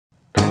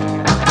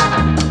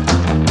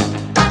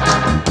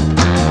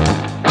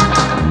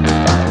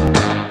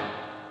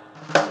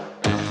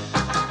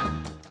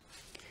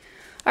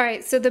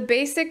Alright, so the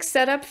basic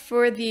setup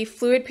for the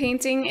fluid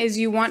painting is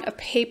you want a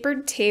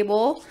papered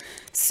table.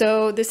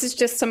 So this is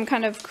just some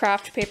kind of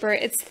craft paper.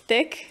 It's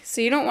thick,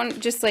 so you don't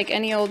want just like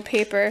any old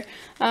paper.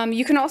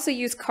 You can also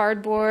use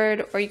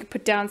cardboard, or you could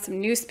put down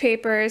some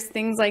newspapers,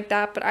 things like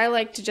that, but I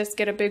like to just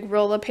get a big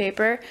roll of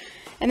paper.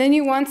 And then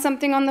you want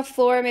something on the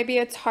floor, maybe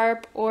a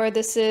tarp, or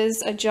this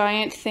is a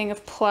giant thing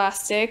of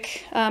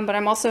plastic, but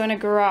I'm also in a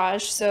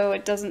garage, so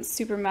it doesn't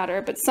super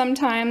matter. But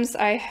sometimes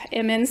I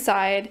am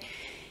inside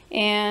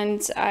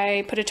and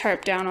I put a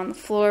tarp down on the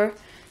floor.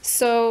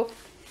 So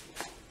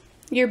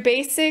your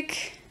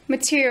basic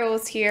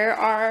materials here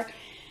are,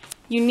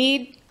 you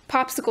need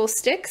popsicle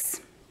sticks,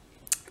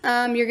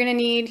 you're gonna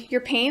need your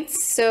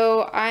paints.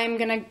 So I'm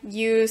gonna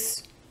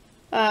use,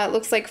 it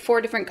looks like 4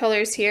 different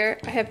colors here.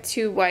 I have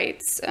 2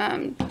 whites,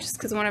 just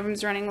because one of them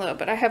is running low,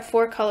 but I have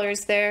 4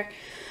 colors there.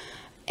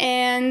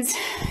 And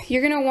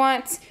you're gonna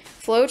want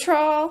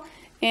Floetrol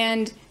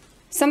and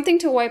something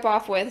to wipe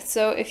off with.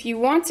 So if you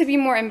want to be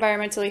more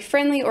environmentally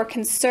friendly or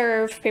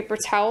conserve paper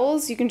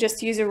towels, you can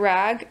just use a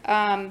rag.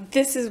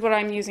 This is what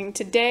I'm using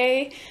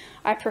today.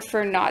 I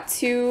prefer not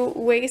to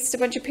waste a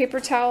bunch of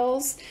paper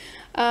towels.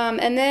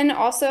 And then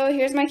also,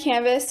 here's my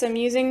canvas. I'm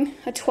using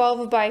a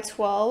 12 by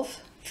 12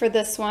 for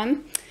this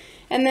one.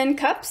 And then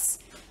cups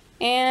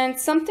and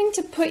something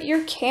to put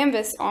your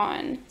canvas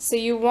on. So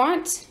you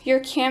want your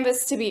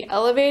canvas to be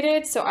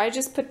elevated. So I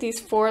just put these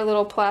 4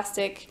 little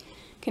plastic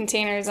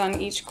containers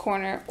on each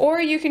corner, or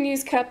you can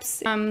use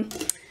cups. And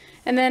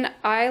then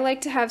I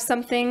like to have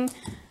something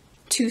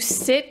to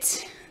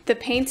sit the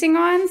painting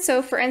on.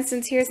 So for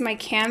instance, here's my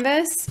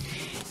canvas,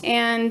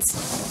 and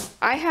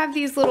I have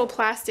these little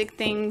plastic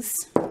things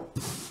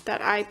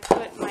that I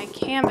put my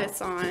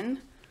canvas on.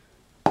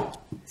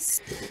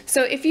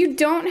 So if you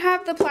don't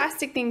have the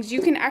plastic things,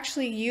 you can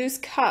actually use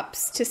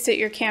cups to sit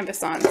your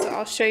canvas on. So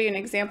I'll show you an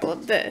example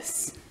of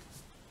this.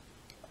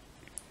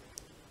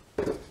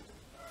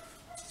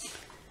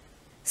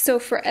 So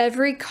for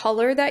every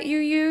color that you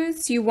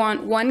use, you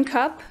want 1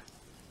 cup,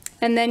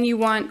 and then you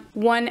want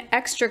 1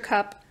 extra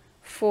cup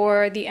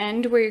for the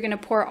end where you're going to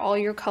pour all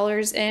your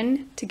colors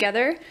in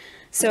together.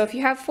 So if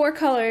you have 4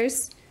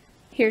 colors,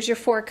 here's your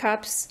 4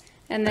 cups,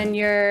 and then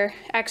your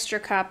extra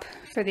cup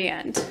for the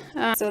end.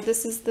 So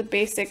this is the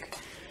basic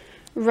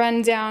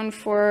rundown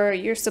for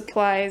your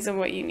supplies and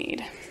what you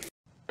need.